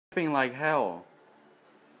Being like hell.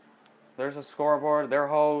 There's a scoreboard, their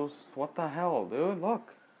host. What the hell, dude?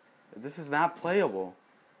 Look. This is not playable.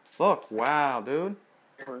 Look, wow, dude.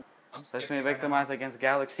 That's me victimized against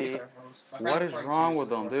Galaxy. What is wrong with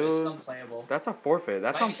them, dude? That's a forfeit.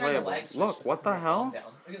 That's unplayable. Look, what the hell?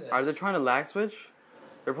 Are they trying to lag switch?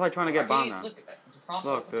 They're probably trying to get bombed now.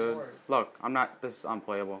 Look, dude. Look, I'm not. This is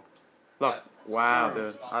unplayable. Look, wow,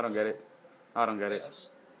 dude. I don't get it. I don't get it.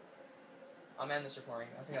 I'm ending this recording.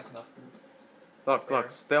 I think that's enough.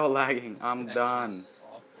 Look, still lagging. I'm done.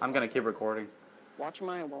 I'm gonna keep recording. Watch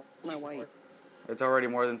my white. It's already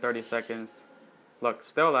more than 30 seconds. Look,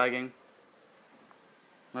 still lagging.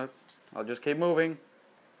 Look, I'll just keep moving.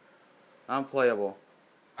 Unplayable.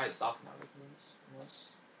 Alright, stop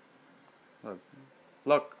now.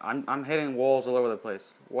 Look, I'm hitting walls all over the place.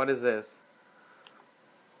 What is this?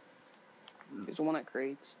 It's the one that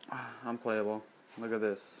creates. Unplayable. Look at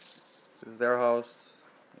this. This is their host.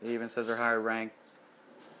 It even says they're higher rank.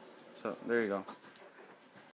 So, there you go.